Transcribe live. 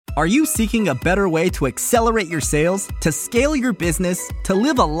Are you seeking a better way to accelerate your sales, to scale your business, to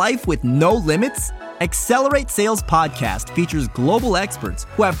live a life with no limits? Accelerate Sales Podcast features global experts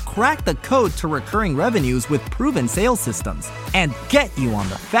who have cracked the code to recurring revenues with proven sales systems and get you on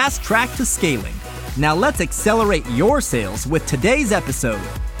the fast track to scaling. Now let's accelerate your sales with today's episode.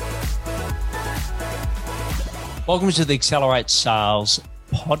 Welcome to the Accelerate Sales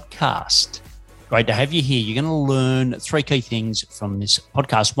Podcast. Great to have you here. You're going to learn three key things from this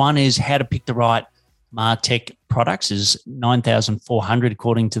podcast. One is how to pick the right MarTech products. Is 9,400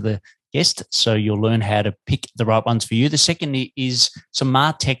 according to the guest. So you'll learn how to pick the right ones for you. The second is some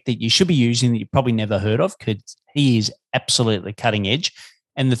MarTech that you should be using that you've probably never heard of, because he is absolutely cutting edge.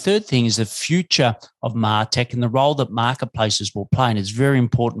 And the third thing is the future of MarTech and the role that marketplaces will play. And it's very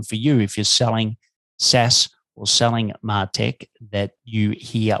important for you if you're selling SaaS or selling MarTech that you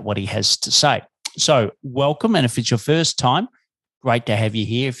hear what he has to say. So welcome. And if it's your first time, great to have you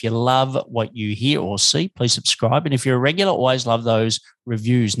here. If you love what you hear or see, please subscribe. And if you're a regular, always love those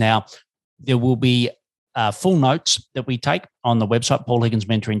reviews. Now, there will be full notes that we take on the website,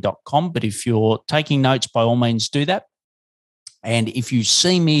 paulhigginsmentoring.com. But if you're taking notes, by all means, do that. And if you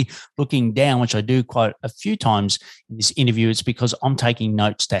see me looking down, which I do quite a few times in this interview, it's because I'm taking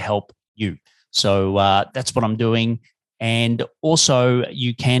notes to help you. So that's what I'm doing. And also,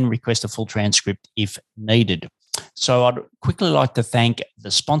 you can request a full transcript if needed. So I'd quickly like to thank the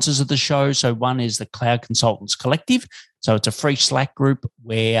sponsors of the show. So one is the Cloud Consultants Collective. So it's a free Slack group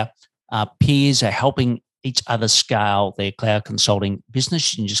where peers are helping each other scale their cloud consulting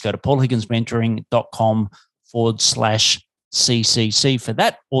business. You can just go to paulhigginsmentoring.com/CCC for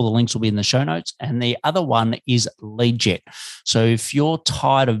that. All the links will be in the show notes. And the other one is LeadJet. So if you're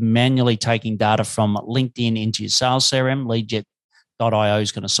tired of manually taking data from LinkedIn into your sales CRM, LeadJet.io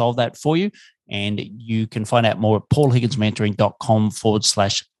is going to solve that for you. And you can find out more at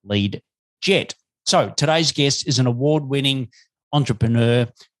paulhigginsmentoring.com/LeadJet. So today's guest is an award-winning entrepreneur.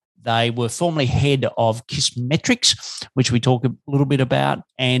 They were formerly head of Kissmetrics, which we talk a little bit about.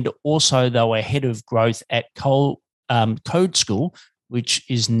 And also they were head of growth at Code School, which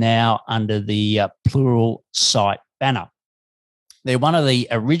is now under the Pluralsight banner. They're one of the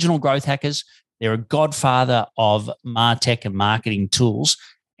original growth hackers. They're a godfather of MarTech and marketing tools,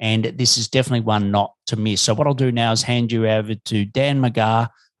 and this is definitely one not to miss. So what I'll do now is hand you over to Dan McGarr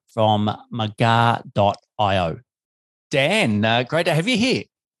from McGarr.io. Dan, great to have you here.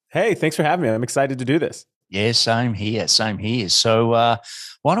 Hey, thanks for having me. I'm excited to do this. Yeah, same here. So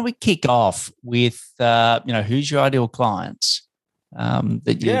why don't we kick off with, who's your ideal clients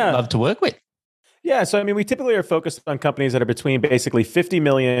that you love to work with? Yeah, so we typically are focused on companies that are between basically 50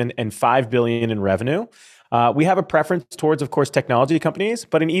 million and 5 billion in revenue. We have a preference towards, of course, technology companies,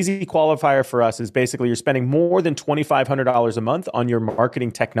 but an easy qualifier for us is basically you're spending more than $2,500 a month on your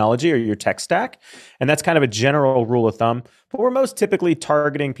marketing technology or your tech stack. And that's kind of a general rule of thumb. But we're most typically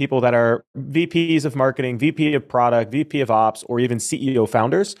targeting people that are VPs of marketing, VP of product, VP of ops, or even CEO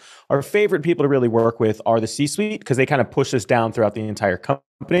founders. Our favorite people to really work with are the C-suite because they kind of push us down throughout the entire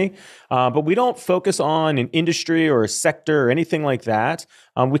company. But we don't focus on an industry or a sector or anything like that.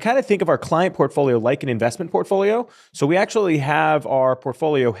 We kind of think of our client portfolio like an investment portfolio. So we actually have our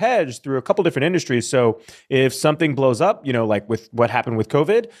portfolio hedged through a couple different industries. So if something blows up, like with what happened with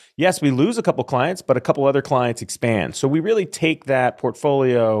COVID, yes, we lose a couple clients, but a couple other clients expand. So we really take that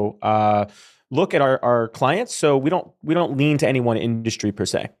portfolio look at our clients. So we don't lean to any one industry per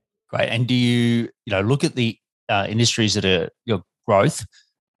se. Great. And do you look at the industries that are your growth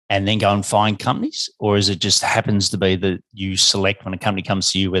and then go and find companies, or is it just happens to be that you select when a company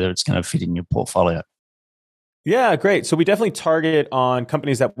comes to you whether it's going to fit in your portfolio? Yeah, great. So we definitely target on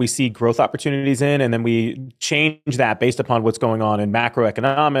companies that we see growth opportunities in, and then we change that based upon what's going on in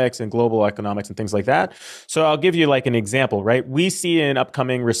macroeconomics and global economics and things like that. So I'll give you like an example, right? We see an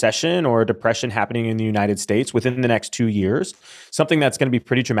upcoming recession or a depression happening in the United States within the next 2 years, something that's going to be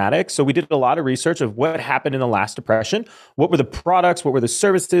pretty dramatic. So we did a lot of research of what happened in the last depression. What were the products? What were the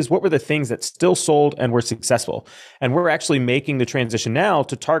services? What were the things that still sold and were successful? And we're actually making the transition now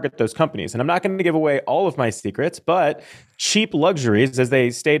to target those companies. And I'm not going to give away all of my secrets, but cheap luxuries, as they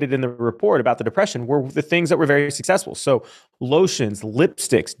stated in the report about the depression, were the things that were very successful. So lotions,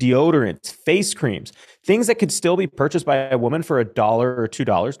 lipsticks, deodorants, face creams, things that could still be purchased by a woman for $1 or $2.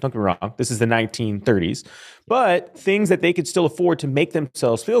 Don't get me wrong. This is the 1930s, but things that they could still afford to make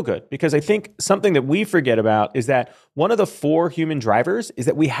themselves feel good. Because I think something that we forget about is that one of the 4 human drivers is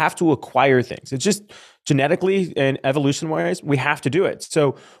that we have to acquire things. It's just genetically and evolution-wise, we have to do it.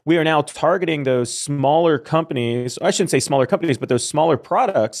 So we are now targeting those smaller companies. I shouldn't say smaller companies, but those smaller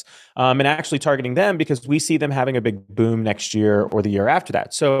products, and actually targeting them because we see them having a big boom next year or the year after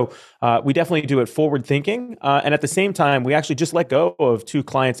that. So we definitely do it forward thinking. And at the same time, we actually just let go of 2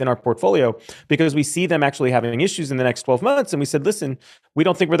 clients in our portfolio because we see them actually having issues in the next 12 months. And we said, listen, we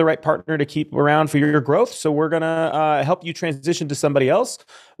don't think we're the right partner to keep around for your growth. So we're going to help you transition to somebody else.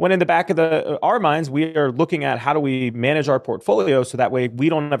 When in the back of our minds, we are looking at how do we manage our portfolio so that way we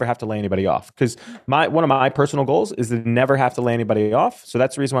don't ever have to lay anybody off. Because one of my personal goals is to never have to lay anybody off. So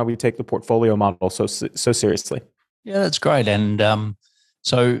that's the reason why we take the portfolio model so seriously. Yeah, that's great. And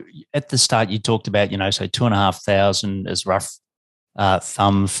so at the start, you talked about, so 2,500 as rough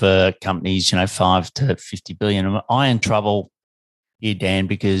thumb for companies, 5 to 50 billion. I in trouble here, Dan,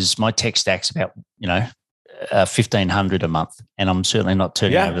 because my tech stack's about, 1,500 a month, and I'm certainly not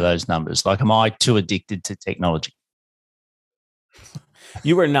turning over those numbers. Like, am I too addicted to technology?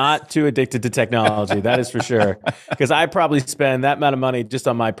 You are not too addicted to technology, that is for sure. Because I probably spend that amount of money just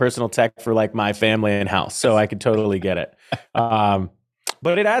on my personal tech for like my family and house, so I could totally get it.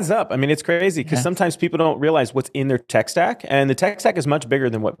 But it adds up. I mean, it's crazy because sometimes people don't realize what's in their tech stack, and the tech stack is much bigger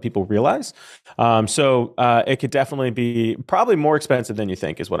than what people realize. So it could definitely be probably more expensive than you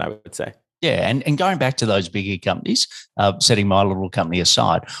think, is what I would say. Yeah, and going back to those bigger companies, setting my little company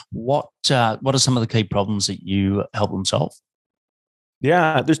aside, what are some of the key problems that you help them solve?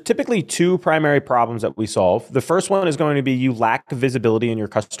 Yeah, there's typically 2 primary problems that we solve. The first one is going to be you lack visibility in your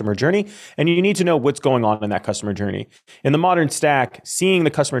customer journey, and you need to know what's going on in that customer journey. In the modern stack, seeing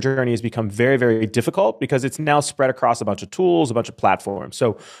the customer journey has become very, very difficult because it's now spread across a bunch of tools, a bunch of platforms.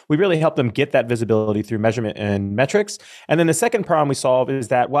 So we really help them get that visibility through measurement and metrics. And then the second problem we solve is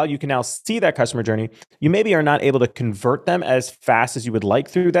that while you can now see that customer journey, you maybe are not able to convert them as fast as you would like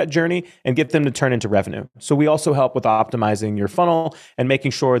through that journey and get them to turn into revenue. So we also help with optimizing your funnel and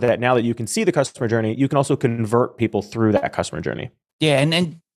making sure that now that you can see the customer journey, you can also convert people through that customer journey. Yeah,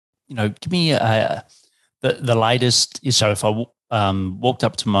 and give me the latest. So if I walked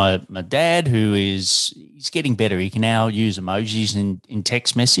up to my dad, he's getting better. He can now use emojis in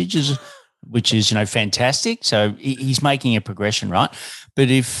text messages, which is fantastic. So he's making a progression, right?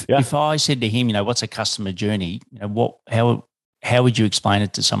 But if I said to him, what's a customer journey? How would you explain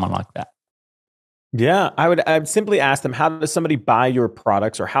it to someone like that? Yeah, I'd simply ask them, how does somebody buy your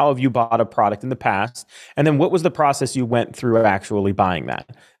products, or how have you bought a product in the past? And then what was the process you went through of actually buying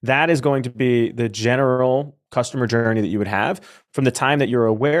that? That is going to be the general customer journey that you would have from the time that you're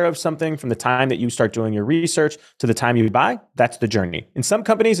aware of something, from the time that you start doing your research to the time you buy. That's the journey. In some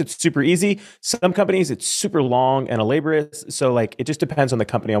companies, it's super easy. Some companies, it's super long and laborious. So it just depends on the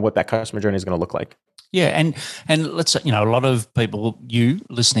company on what that customer journey is going to look like. Yeah, and let's say, a lot of people, you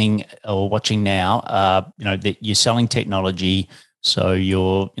listening or watching now, that you're selling technology. So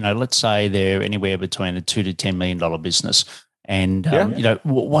you're, let's say they're anywhere between a $2 to $10 million business. And,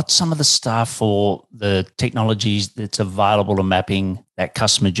 what's some of the stuff or the technologies that's available to mapping that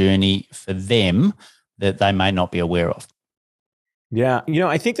customer journey for them that they may not be aware of? Yeah.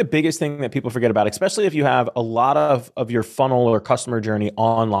 I think the biggest thing that people forget about, especially if you have a lot of your funnel or customer journey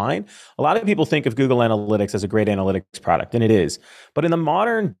online, a lot of people think of Google Analytics as a great analytics product, and it is. But in the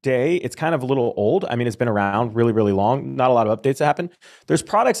modern day, it's kind of a little old. I mean, it's been around really, really long. Not a lot of updates that happen. There's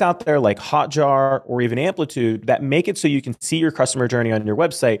products out there like Hotjar or even Amplitude that make it so you can see your customer journey on your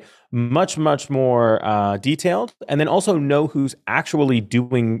website much, much more detailed, and then also know who's actually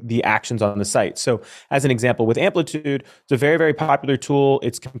doing the actions on the site. So as an example, with Amplitude, it's a very, very popular tool.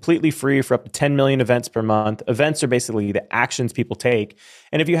 It's completely free for up to 10 million events per month. Events are basically the actions people take.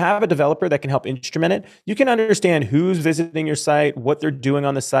 And if you have a developer that can help instrument it, you can understand who's visiting your site, what they're doing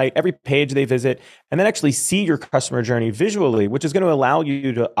on the site, every page they visit, and then actually see your customer journey visually, which is going to allow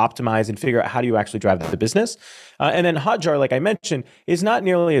you to optimize and figure out how do you actually drive the business. And then Hotjar, like I mentioned, is not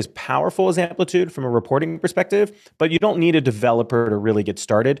nearly as powerful as Amplitude from a reporting perspective, but you don't need a developer to really get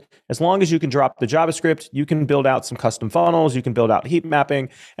started. As long as you can drop the JavaScript, you can build out some custom funnels, you can build out heat mapping,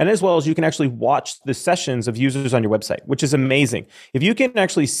 and as well as you can actually watch the sessions of users on your website, which is amazing. If you can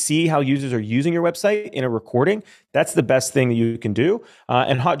actually see how users are using your website in a recording, that's the best thing that you can do.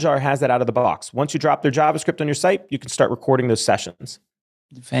 And Hotjar has that out of the box. Once you drop their JavaScript on your site, you can start recording those sessions.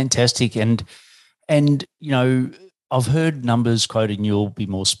 Fantastic. And I've heard numbers quoted, and you'll be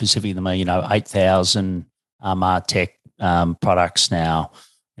more specific than me, 8,000 MarTech products now.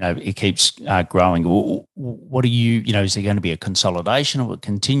 it keeps growing. What do is there going to be a consolidation, or will it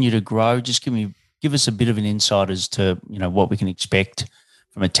continue to grow? Just give us a bit of an insight as to, what we can expect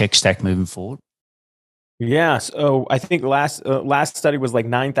from a tech stack moving forward. Yeah, so I think last study was like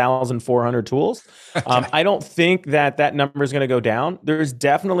 9,400 tools. Okay. I don't think that number is going to go down. There's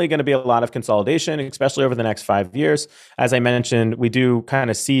definitely going to be a lot of consolidation, especially over the next 5 years. As I mentioned, we do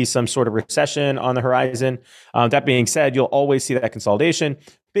kind of see some sort of recession on the horizon. That being said, you'll always see that consolidation.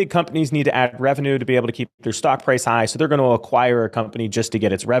 Big companies need to add revenue to be able to keep their stock price high. So they're going to acquire a company just to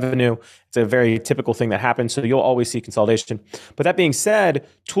get its revenue. It's a very typical thing that happens. So you'll always see consolidation. But that being said,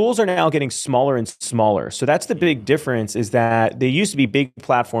 tools are now getting smaller and smaller. So that's the big difference, is that they used to be big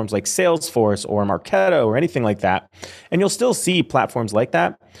platforms like Salesforce or Marketo or anything like that. And you'll still see platforms like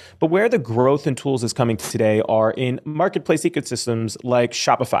that. But where the growth in tools is coming today are in marketplace ecosystems like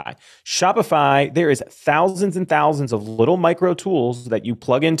Shopify. Shopify, there is thousands and thousands of little micro tools that you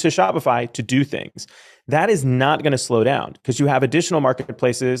plug into Shopify to do things. That is not going to slow down, because you have additional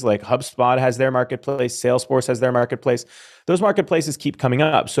marketplaces like HubSpot has their marketplace, Salesforce has their marketplace. Those marketplaces keep coming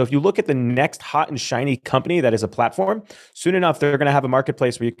up. So if you look at the next hot and shiny company that is a platform, soon enough, they're going to have a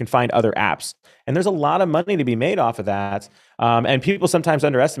marketplace where you can find other apps. And there's a lot of money to be made off of that. And people sometimes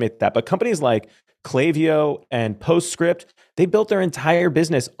underestimate that. But companies like Klaviyo and PostScript, they built their entire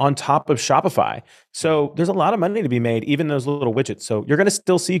business on top of Shopify. So there's a lot of money to be made, even those little widgets. So you're going to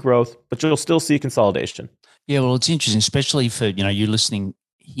still see growth, but you'll still see consolidation. Yeah, well, it's interesting, especially for, you listening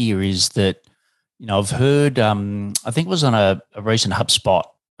here, is that, I've heard, I think it was on a recent HubSpot.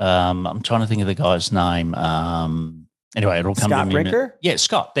 I'm trying to think of the guy's name. Anyway, it'll come Scott to me. Brinker? Yeah,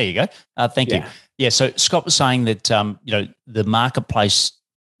 Scott. There you go. Thank you. Yeah, so Scott was saying that, the marketplaces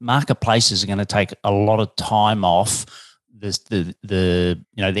are going to take a lot of time off the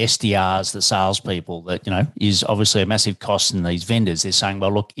SDRs, the salespeople, that, is obviously a massive cost in these vendors. They're saying,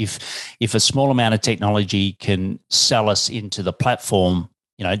 well, look, if a small amount of technology can sell us into the platform,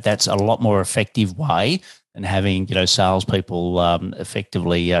 that's a lot more effective way than having, salespeople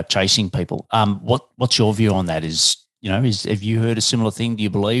effectively chasing people. What's your view on that? Have you heard a similar thing? Do you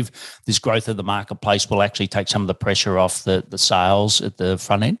believe this growth of the marketplace will actually take some of the pressure off the sales at the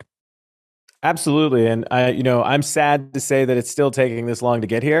front end? Absolutely. And I'm sad to say that it's still taking this long to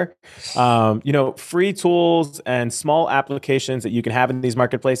get here. Free tools and small applications that you can have in these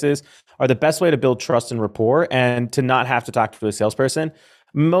marketplaces are the best way to build trust and rapport, and to not have to talk to a salesperson.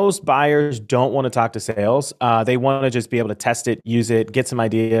 Most buyers don't want to talk to sales. They want to just be able to test it, use it, get some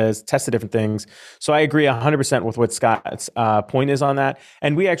ideas, test the different things. So I agree 100% with what Scott's point is on that.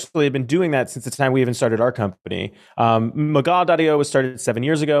 And we actually have been doing that since the time we even started our company. Magal.io was started 7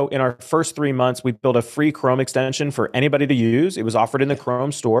 years ago. In our first 3 months, we built a free Chrome extension for anybody to use. It was offered in the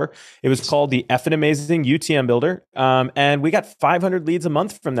Chrome store. It was called the Effin' Amazing UTM Builder. And we got 500 leads a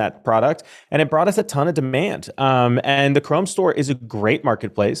month from that product. And it brought us a ton of demand. And the Chrome store is a great marketplace.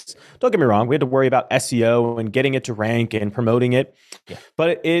 Don't get me wrong, we had to worry about SEO and getting it to rank and promoting it. Yeah.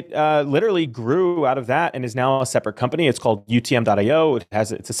 But it literally grew out of that and is now a separate company. It's called UTM.io.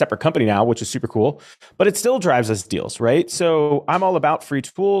 It's a separate company now, which is super cool. But it still drives us deals, right? So I'm all about free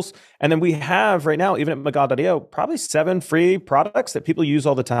tools. And then we have right now, even at Magal.io, probably 7 free products that people use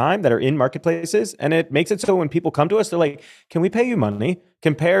all the time that are in marketplaces. And it makes it so when people come to us, they're like, can we pay you money?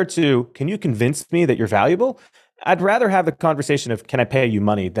 Compared to, can you convince me that you're valuable? I'd rather have the conversation of, can I pay you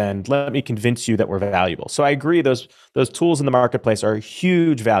money, than let me convince you that we're valuable. So I agree, those tools in the marketplace are a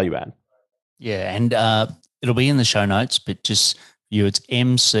huge value add. Yeah, and it'll be in the show notes, but just you, it's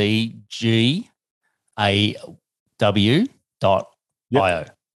mcgaw.io.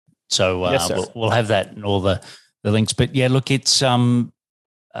 Yep. So yes, we'll have that in all the links. But yeah, look, it's I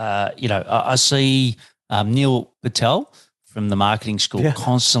see Neil Patel from the marketing school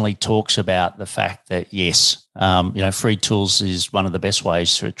constantly talks about the fact that, yes, free tools is one of the best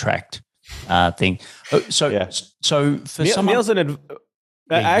ways to attract thing. So for Neil's I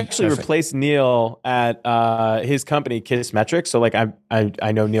actually replaced Neil at his company, Kissmetrics. So like I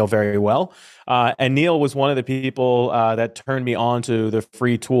know Neil very well. And Neil was one of the people that turned me on to the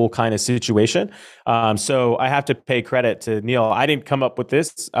free tool kind of situation. So I have to pay credit to Neil. I didn't come up with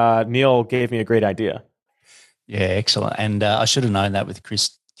this. Neil gave me a great idea. Yeah, excellent. And I should have known that with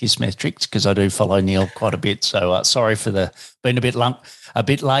Kissmetrics, because I do follow Neil quite a bit. So sorry for being a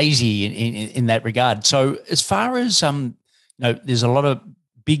bit lazy in that regard. So as far as there's a lot of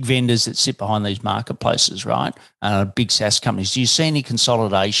big vendors that sit behind these marketplaces, right? Big SaaS companies. Do you see any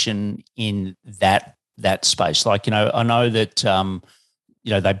consolidation in that space? Like, I know that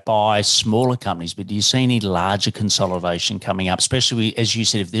they buy smaller companies, but do you see any larger consolidation coming up? Especially as you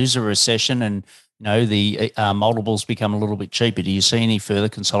said, if there's a recession and the multiples become a little bit cheaper. Do you see any further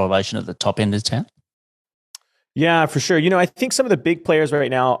consolidation at the top end of town? Yeah, for sure. I think some of the big players right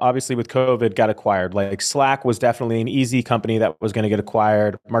now, obviously with COVID, got acquired. Like Slack was definitely an easy company that was going to get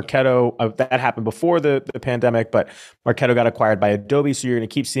acquired. Marketo, that happened before the pandemic, but Marketo got acquired by Adobe. So you're going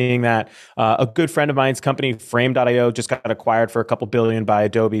to keep seeing that. A good friend of mine's company, Frame.io, just got acquired for a couple billion by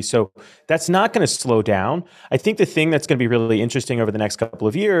Adobe. So that's not going to slow down. I think the thing that's going to be really interesting over the next couple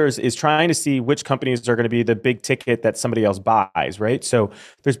of years is trying to see which companies are going to be the big ticket that somebody else buys, right? So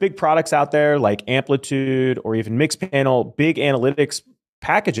there's big products out there like Amplitude or even Mixpanel, big analytics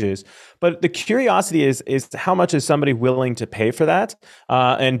packages. But the curiosity is how much is somebody willing to pay for that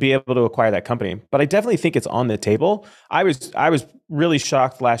and be able to acquire that company? But I definitely think it's on the table. I was really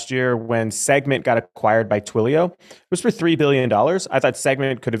shocked last year when Segment got acquired by Twilio. It was for $3 billion. I thought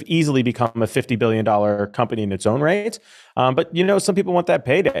Segment could have easily become a $50 billion company in its own right. But some people want that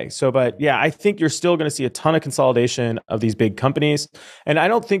payday. But yeah, I think you're still going to see a ton of consolidation of these big companies. And I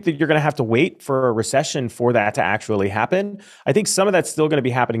don't think that you're going to have to wait for a recession for that to actually happen. I think some of that's still going to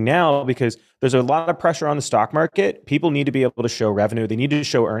be happening now because there's a lot of pressure on the stock market. People need to be able to show revenue. They need to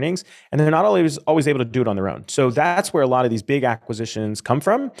show earnings, and they're not always able to do it on their own. So that's where a lot of these big acquisitions come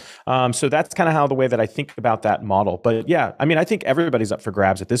from. So that's kind of how the way that I think about that model. But yeah, I think everybody's up for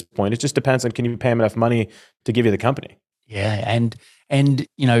grabs at this point. It just depends on, can you pay them enough money to give you the company? Yeah, and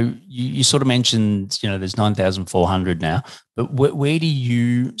you sort of mentioned there's 9,400 now, but where do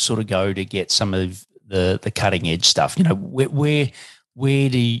you sort of go to get some of the cutting edge stuff? Where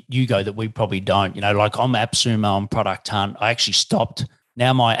do you go that we probably don't? Like I'm AppSumo, I'm Product Hunt. I actually stopped.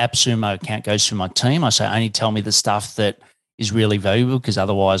 Now my AppSumo account goes through my team. I say only tell me the stuff that is really valuable because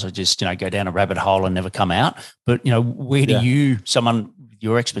otherwise I just go down a rabbit hole and never come out. But where do you, someone with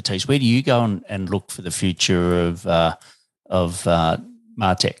your expertise, where do you go and look for the future of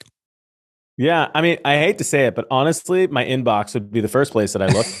MarTech? Yeah, I hate to say it, but honestly, my inbox would be the first place that I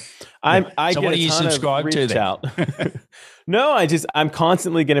look. So what do you subscribe to then? Out. No, I'm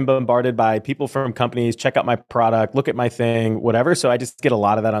constantly getting bombarded by people from companies, check out my product, look at my thing, whatever. So I just get a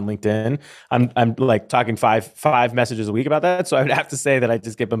lot of that on LinkedIn. I'm like talking five messages a week about that. So I would have to say that I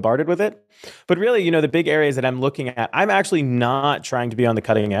just get bombarded with it. But really, the big areas that I'm looking at, I'm actually not trying to be on the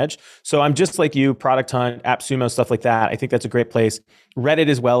cutting edge. So I'm just like you, Product Hunt, AppSumo, stuff like that. I think that's a great place. Reddit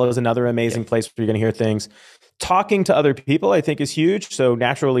as well is another amazing place where you're going to hear things. Talking to other people, I think, is huge. So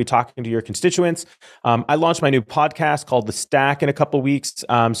naturally talking to your constituents. I launched my new podcast called The Stack in a couple of weeks.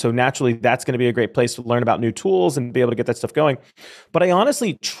 So naturally, that's going to be a great place to learn about new tools and be able to get that stuff going. But I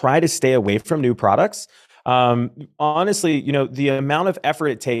honestly try to stay away from new products. Honestly, the amount of effort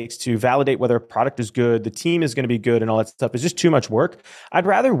it takes to validate whether a product is good, the team is going to be good and all that stuff is just too much work. I'd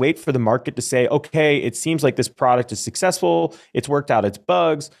rather wait for the market to say, okay, it seems like this product is successful. It's worked out its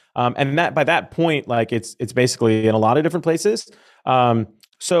bugs. And that by that point, like it's basically in a lot of different places.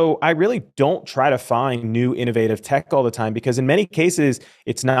 So I really don't try to find new innovative tech all the time because in many cases,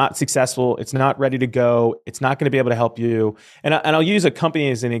 it's not successful. It's not ready to go. It's not going to be able to help you. And I'll use a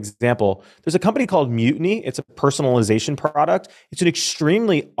company as an example. There's a company called Mutiny. It's a personalization product. It's an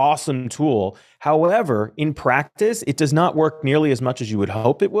extremely awesome tool. However, in practice, it does not work nearly as much as you would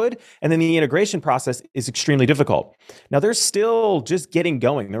hope it would. And then the integration process is extremely difficult. Now, they're still just getting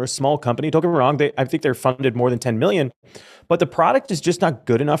going. They're a small company. Don't get me wrong. I think they're funded more than 10 million. But the product is just not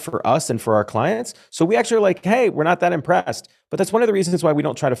good enough for us and for our clients. So we actually are like, hey, we're not that impressed. But that's one of the reasons why we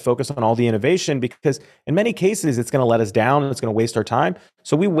don't try to focus on all the innovation, because in many cases, it's going to let us down and it's going to waste our time.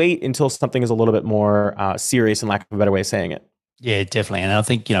 So we wait until something is a little bit more serious, and lack of a better way of saying it. Yeah, definitely. And I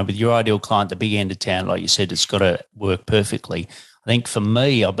think, with your ideal client, the big end of town, like you said, it's got to work perfectly. I think for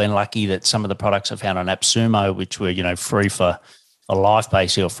me, I've been lucky that some of the products I found on AppSumo, which were, free for life,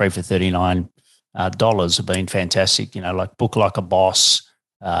 basically, or free for $39 have been fantastic. Like Book Like a Boss.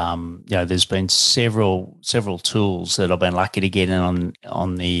 There's been several tools that I've been lucky to get in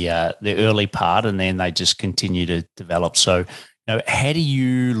on the early part, and then they just continue to develop. So, how do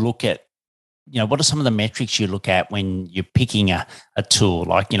you look at, what are some of the metrics you look at when you're picking a tool?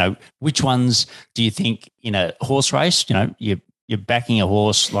 Like, which ones do you think in a horse race, you're backing a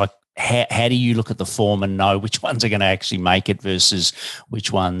horse, like how do you look at the form and know which ones are going to actually make it versus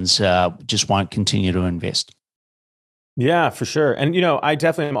which ones just won't continue to invest? Yeah, for sure. And I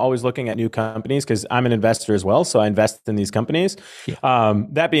definitely am always looking at new companies because I'm an investor as well. So I invest in these companies. Yeah.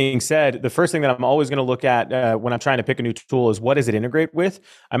 That being said, the first thing that I'm always going to look at when I'm trying to pick a new tool is what does it integrate with?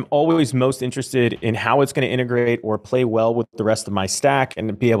 I'm always most interested in how it's going to integrate or play well with the rest of my stack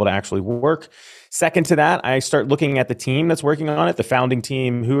and be able to actually work. Second to that, I start looking at the team that's working on it, the founding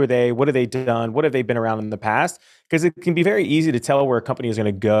team. Who are they? What have they done? What have they been around in the past? Because it can be very easy to tell where a company is going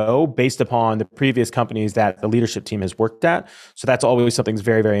to go based upon the previous companies that the leadership team has worked at. So that's always something that's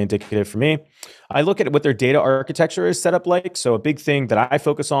very, very indicative for me. I look at what their data architecture is set up like. So a big thing that I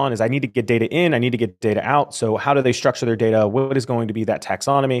focus on is I need to get data in, I need to get data out. So how do they structure their data? What is going to be that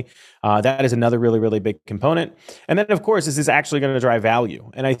taxonomy? That is another really, really big component. And then, of course, is this actually going to drive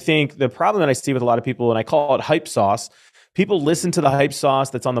value? And I think the problem that I see with a lot of people, and I call it hype sauce, people listen to the hype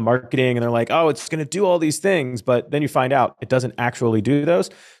sauce that's on the marketing and they're like, oh, it's going to do all these things. But then you find out it doesn't actually do those.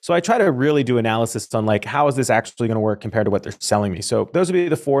 So I try to really do analysis on like, how is this actually going to work compared to what they're selling me? So those would be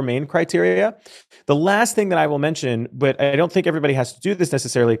the four main criteria. The last thing that I will mention, but I don't think everybody has to do this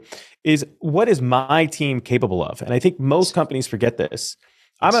necessarily, is what is my team capable of? And I think most companies forget this.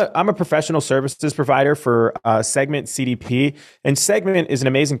 I'm a professional services provider for Segment CDP, and Segment is an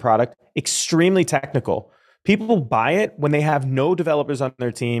amazing product, extremely technical. People buy it when they have no developers on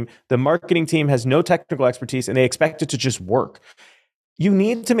their team. The marketing team has no technical expertise and they expect it to just work. You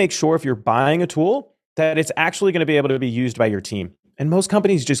need to make sure if you're buying a tool that it's actually going to be able to be used by your team. And most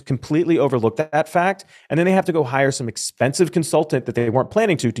companies just completely overlook that fact. And then they have to go hire some expensive consultant that they weren't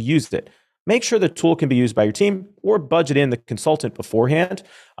planning to use it. Make sure the tool can be used by your team or budget in the consultant beforehand.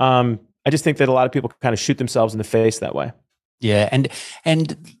 I just think that a lot of people kind of shoot themselves in the face that way. Yeah.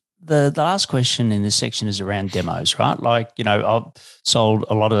 And the last question in this section is around demos, right? Like, I've sold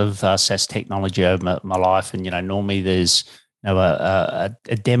a lot of SaaS technology over my life, and normally there's a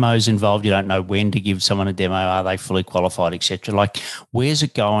demos involved. You don't know when to give someone a demo. Are they fully qualified, etc.? Like, where's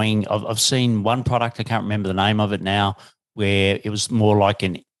it going? I've seen one product, I can't remember the name of it now, where it was more like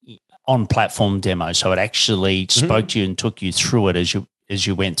an on-platform demo. So it actually spoke to you and took you through it as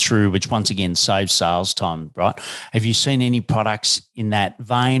you went through, which once again saves sales time, right? Have you seen any products in that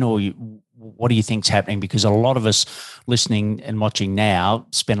vein, or what do you think's happening? Because a lot of us listening and watching now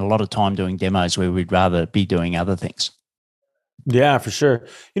spend a lot of time doing demos where we'd rather be doing other things. Yeah, for sure.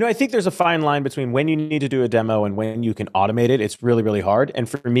 I think there's a fine line between when you need to do a demo and when you can automate it. It's really, really hard. And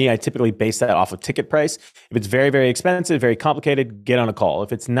for me, I typically base that off of ticket price. If it's very, very expensive, very complicated, get on a call.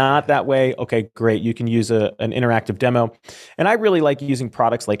 If it's not that way, okay, great. You can use an interactive demo. And I really like using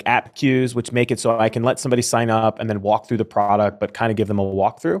products like app queues, which make it so I can let somebody sign up and then walk through the product, but kind of give them a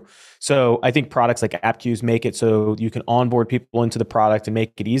walkthrough. So I think products like app queues make it so you can onboard people into the product and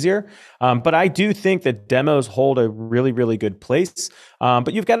make it easier. But I do think that demos hold a really, really good place.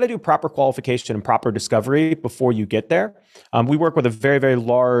 But you've got to do proper qualification and proper discovery before you get there. We work with a very, very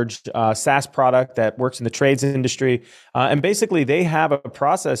large SaaS product that works in the trades industry. And basically, they have a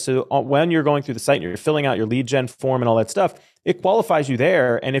process. So when you're going through the site and you're filling out your lead gen form and all that stuff, it qualifies you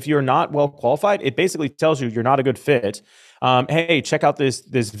there. And if you're not well qualified, it basically tells you you're not a good fit. Hey, check out this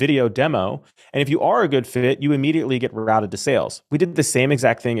video demo. And if you are a good fit, you immediately get routed to sales. We did the same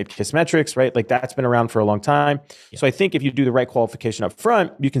exact thing at Kissmetrics, right? Like that's been around for a long time. Yeah. So I think if you do the right qualification up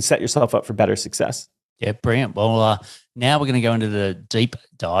front, you can set yourself up for better success. Yeah, brilliant. Well, now we're going to go into the deep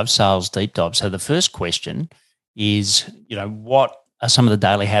dive, sales deep dive. So the first question is, what are some of the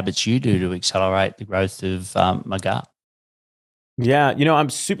daily habits you do to accelerate the growth of Magar? Yeah,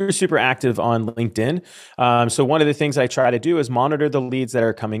 I'm super, super active on LinkedIn. So one of the things I try to do is monitor the leads that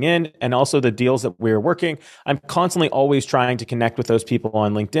are coming in and also the deals that we're working. I'm constantly always trying to connect with those people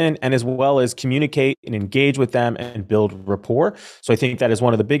on LinkedIn and as well as communicate and engage with them and build rapport. So I think that is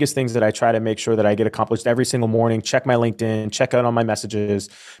one of the biggest things that I try to make sure that I get accomplished every single morning. Check my LinkedIn, check out on my messages,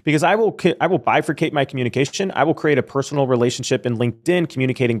 because I will bifurcate my communication. I will create a personal relationship in LinkedIn,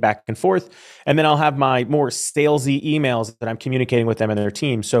 communicating back and forth. And then I'll have my more salesy emails that I'm communicating with them and their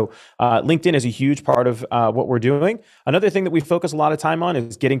team. So LinkedIn is a huge part of what we're doing. Another thing that we focus a lot of time on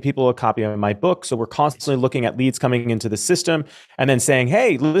is getting people a copy of my book. So we're constantly looking at leads coming into the system and then saying,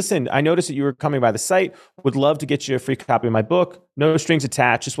 hey, listen, I noticed that you were coming by the site. Would love to get you a free copy of my book. No strings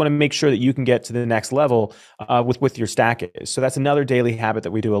attached. Just want to make sure that you can get to the next level with your stack is. So that's another daily habit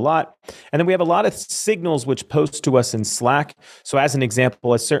that we do a lot. And then we have a lot of signals which post to us in Slack. So as an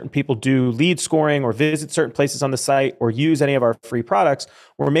example, as certain people do lead scoring or visit certain places on the site or use any of our free products,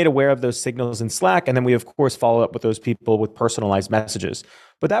 we're made aware of those signals in Slack. And then we, of course, follow up with those people with personalized messages.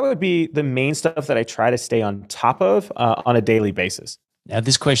 But that would be the main stuff that I try to stay on top of on a daily basis. Now,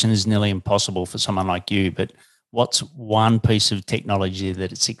 this question is nearly impossible for someone like you, but what's one piece of technology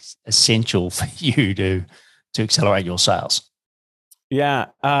that it's essential for you to to accelerate your sales? Yeah,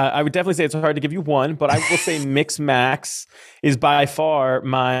 I would definitely say it's hard to give you one, but I will say MixMax is by far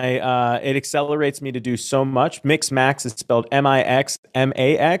my, it accelerates me to do so much. MixMax is spelled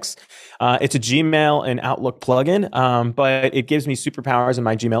MixMax. It's a Gmail and Outlook plugin, but it gives me superpowers in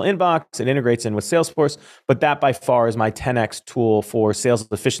my Gmail inbox. It integrates in with Salesforce, but that by far is my 10x tool for sales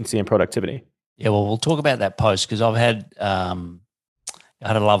efficiency and productivity. Yeah, well, we'll talk about that post because I've had I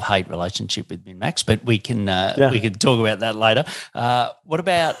had a love-hate relationship with MixMax, but we can talk about that later. What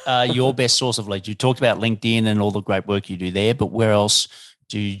about your best source of leads? You talked about LinkedIn and all the great work you do there, but where else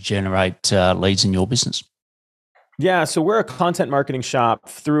do you generate leads in your business? Yeah, so we're a content marketing shop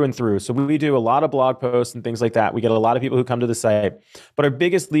through and through. So we do a lot of blog posts and things like that. We get a lot of people who come to the site, but our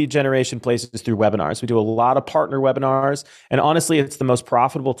biggest lead generation place is through webinars. We do a lot of partner webinars, and honestly, it's the most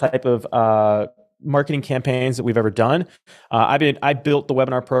profitable type of marketing campaigns that we've ever done. I built the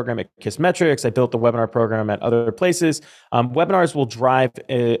webinar program at Kissmetrics. I built the webinar program at other places. Webinars will drive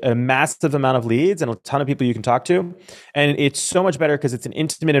a massive amount of leads and a ton of people you can talk to. And it's so much better because it's an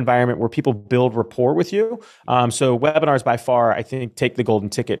intimate environment where people build rapport with you. So webinars by far, I think, take the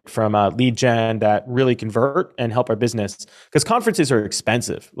golden ticket from lead gen that really convert and help our business, because conferences are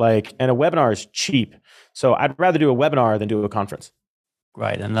expensive, and a webinar is cheap. So I'd rather do a webinar than do a conference.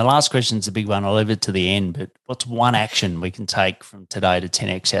 Great. And the last question is a big one. I'll leave it to the end, but what's one action we can take from today to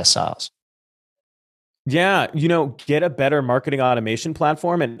 10x our sales? Yeah, get a better marketing automation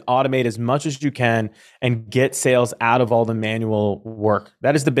platform and automate as much as you can and get sales out of all the manual work.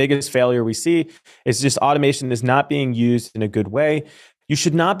 That is the biggest failure we see. It's just automation is not being used in a good way. You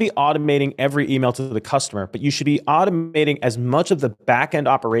should not be automating every email to the customer, but you should be automating as much of the back-end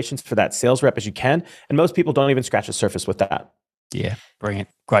operations for that sales rep as you can. And most people don't even scratch the surface with that. Yeah, brilliant.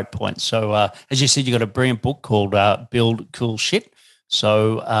 Great point. So as you said, you got a brilliant book called Build Cool Shit.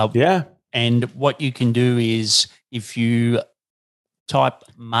 So yeah. And what you can do is if you type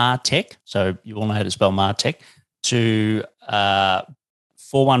MarTech, so you all know how to spell MarTech, to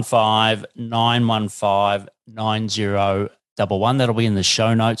 415-915-9011. That'll be in the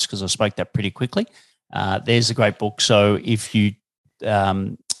show notes because I spoke that pretty quickly. There's a great book. So if you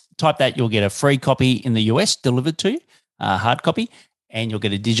type that, you'll get a free copy in the US delivered to you. Hard copy, and you'll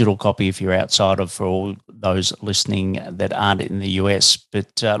get a digital copy if you're outside of, for all those listening that aren't in the US.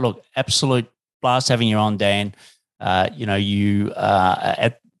 But look, absolute blast having you on, Dan. You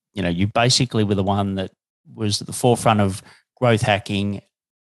basically were the one that was at the forefront of growth hacking.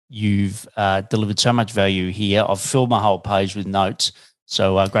 You've delivered so much value here. I've filled my whole page with notes.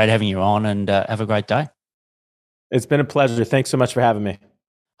 So great having you on, and have a great day. It's been a pleasure. Thanks so much for having me.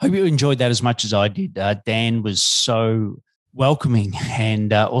 Hope you enjoyed that as much as I did. Dan was so welcoming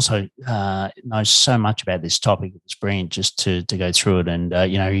and also knows so much about this topic. It was brilliant just to go through it. And,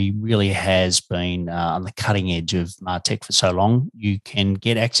 he really has been on the cutting edge of MarTech for so long. You can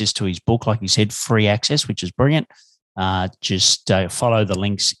get access to his book, like you said, free access, which is brilliant. Just follow the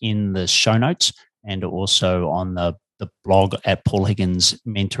links in the show notes and also on the blog at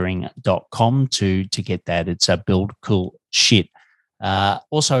paulhigginsmentoring.com to get that. It's a Build Cool Shit.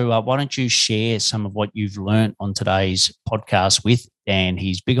 Also, why don't you share some of what you've learned on today's podcast with Dan?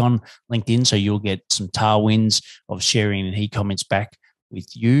 He's big on LinkedIn, so you'll get some tailwinds of sharing, and he comments back with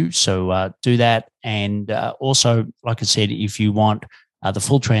you. So do that. And also, like I said, if you want the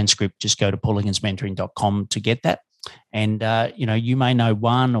full transcript, just go to paulhigginsmentoring.com to get that. And, you may know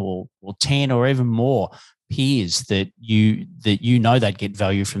one or 10 or even more peers that they'd get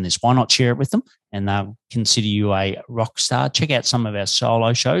value from this. Why not share it with them? And they'll consider you a rock star. Check out some of our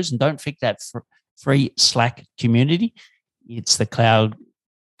solo shows, and don't forget that free Slack community. It's the Cloud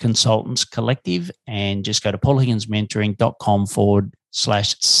Consultants Collective, and just go to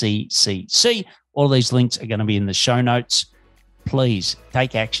paulhigginsmentoring.com/CCC. All of these links are going to be in the show notes. Please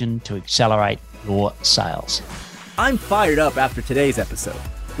take action to accelerate your sales. I'm fired up after today's episode.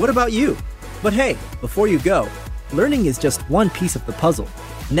 What about you? But hey, before you go, learning is just one piece of the puzzle.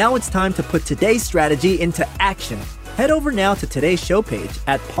 Now it's time to put today's strategy into action. Head over now to today's show page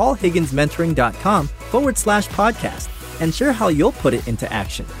at paulhigginsmentoring.com/podcast and share how you'll put it into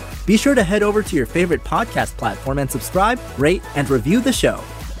action. Be sure to head over to your favorite podcast platform and subscribe, rate, and review the show.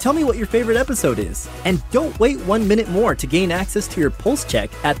 Tell me what your favorite episode is. And don't wait 1 minute more to gain access to your pulse check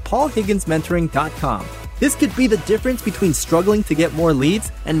at paulhigginsmentoring.com. This could be the difference between struggling to get more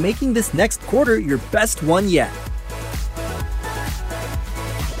leads and making this next quarter your best one yet.